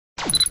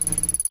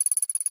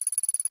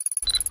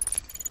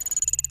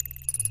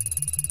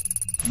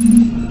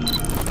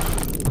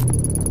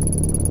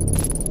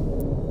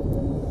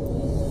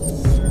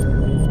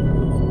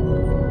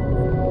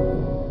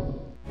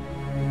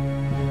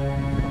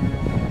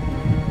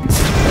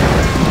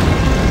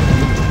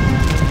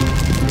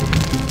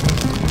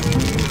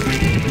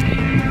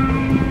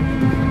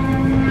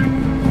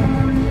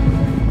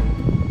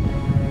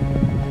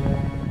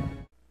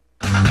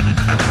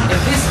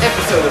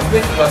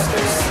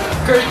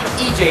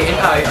EJ and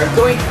I are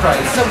going to try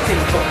something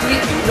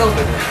completely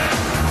innovative.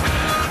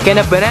 Can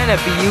a banana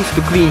be used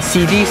to clean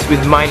CDs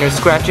with minor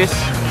scratches?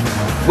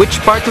 Which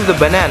part of the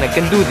banana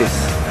can do this?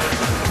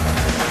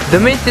 The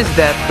myth is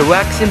that the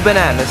wax in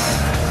bananas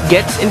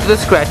gets into the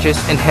scratches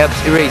and helps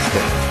erase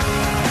them.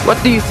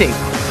 What do you think?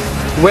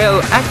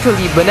 Well,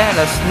 actually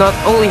bananas not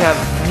only have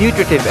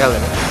nutritive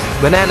elements,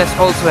 bananas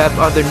also have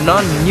other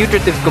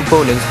non-nutritive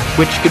components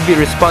which could be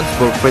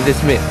responsible for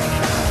this myth.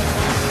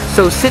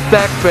 So sit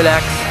back,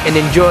 relax, and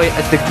enjoy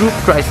as the group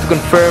tries to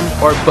confirm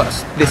or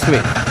bust this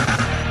myth.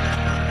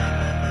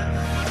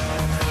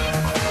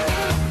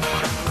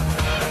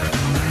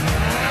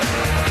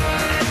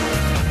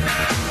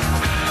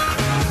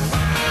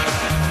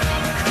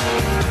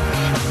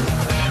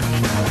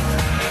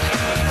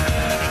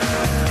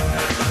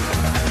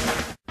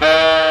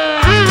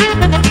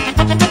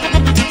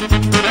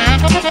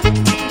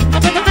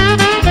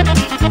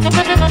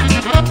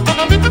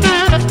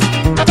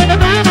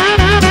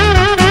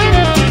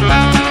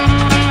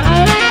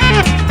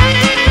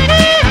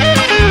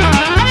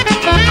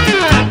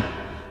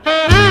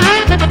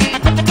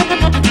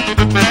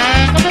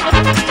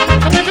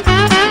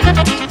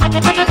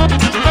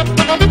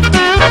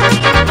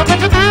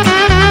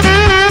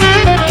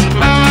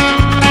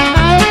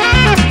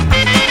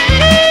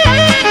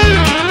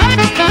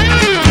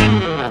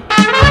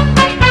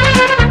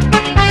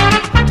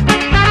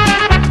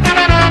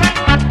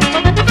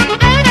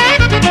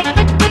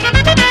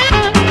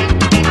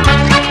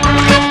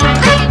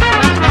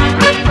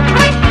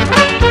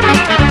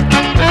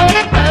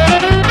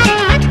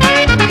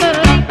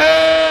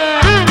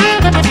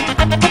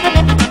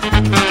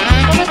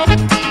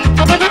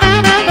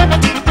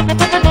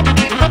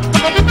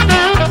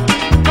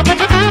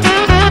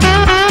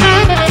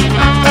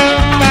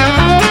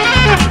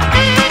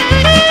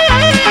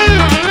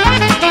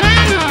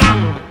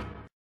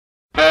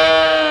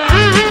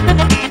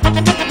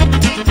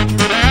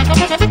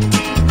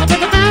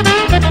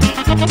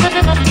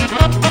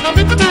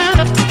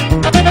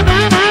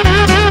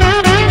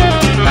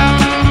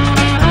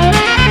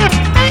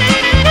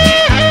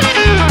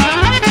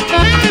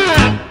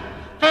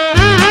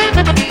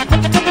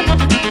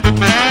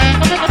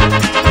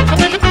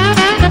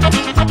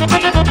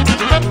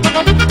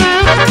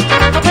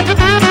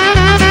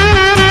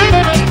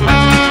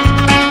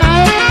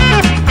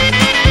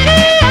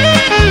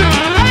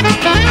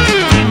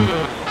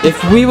 If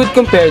we would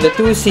compare the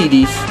two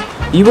CDs,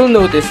 you will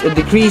notice a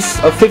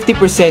decrease of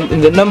 50%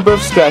 in the number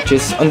of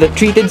scratches on the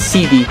treated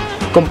CD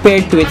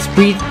compared to its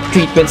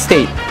pre-treatment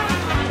state.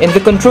 In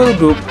the control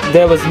group,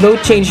 there was no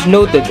change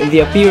noted in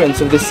the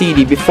appearance of the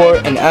CD before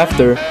and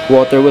after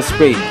water was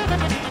sprayed.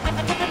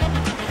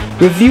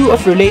 Review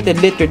of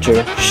related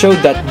literature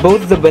showed that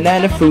both the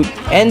banana fruit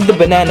and the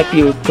banana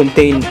peel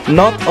contain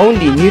not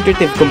only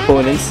nutritive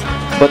components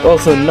but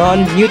also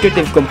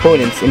non-nutritive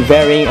components in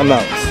varying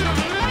amounts.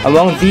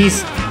 Among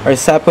these are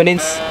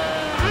saponins,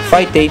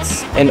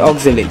 phytates, and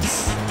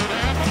oxalates.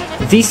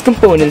 These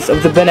components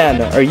of the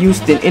banana are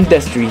used in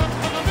industry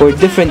for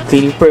different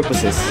cleaning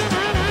purposes.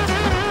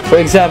 For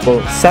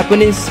example,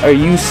 saponins are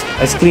used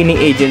as cleaning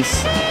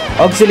agents,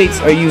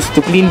 oxalates are used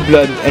to clean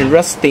blood and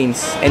rust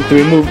stains and to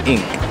remove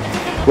ink,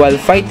 while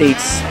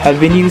phytates have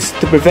been used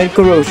to prevent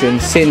corrosion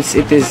since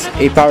it is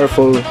a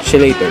powerful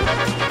chelator.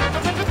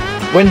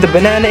 When the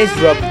banana is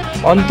rubbed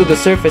onto the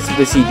surface of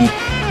the CD,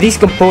 these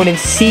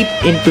components seep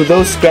into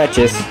those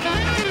scratches,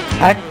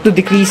 act to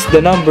decrease the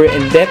number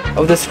and depth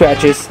of the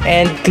scratches,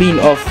 and clean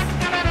off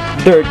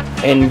dirt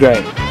and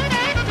grime.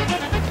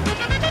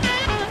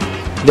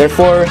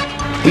 Therefore,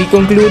 we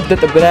conclude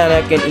that a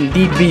banana can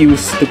indeed be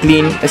used to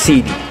clean a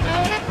CD.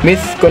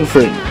 Myth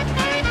confirmed.